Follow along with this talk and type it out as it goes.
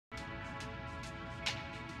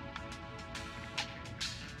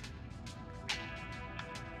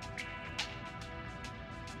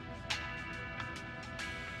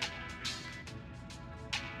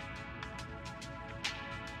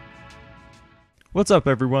What's up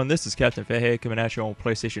everyone, this is Captain Fathead coming at you on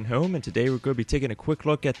PlayStation Home, and today we're going to be taking a quick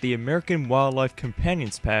look at the American Wildlife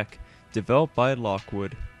Companions Pack developed by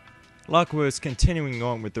Lockwood. Lockwood is continuing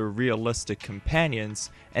on with their realistic companions,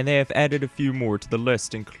 and they have added a few more to the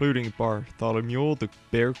list, including Bartholomew the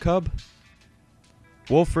Bear Cub,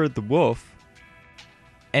 Wulfred the Wolf,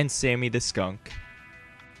 and Sammy the Skunk.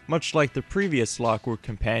 Much like the previous Lockwood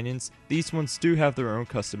companions, these ones do have their own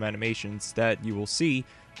custom animations that you will see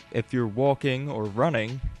if you're walking or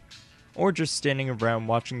running, or just standing around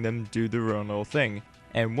watching them do their own little thing,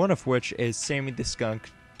 and one of which is Sammy the Skunk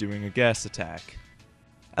doing a gas attack.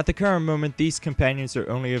 At the current moment, these companions are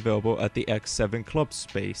only available at the X7 Club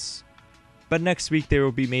space, but next week they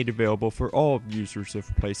will be made available for all users of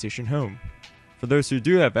PlayStation Home. For those who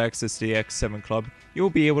do have access to the X7 Club, you will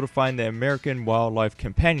be able to find the American Wildlife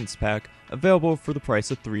Companions Pack available for the price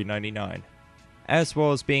of $3.99. as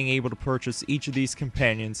well as being able to purchase each of these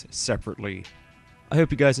companions separately. I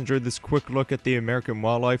hope you guys enjoyed this quick look at the American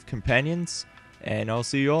Wildlife Companions, and I'll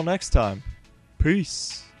see you all next time.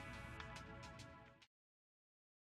 Peace!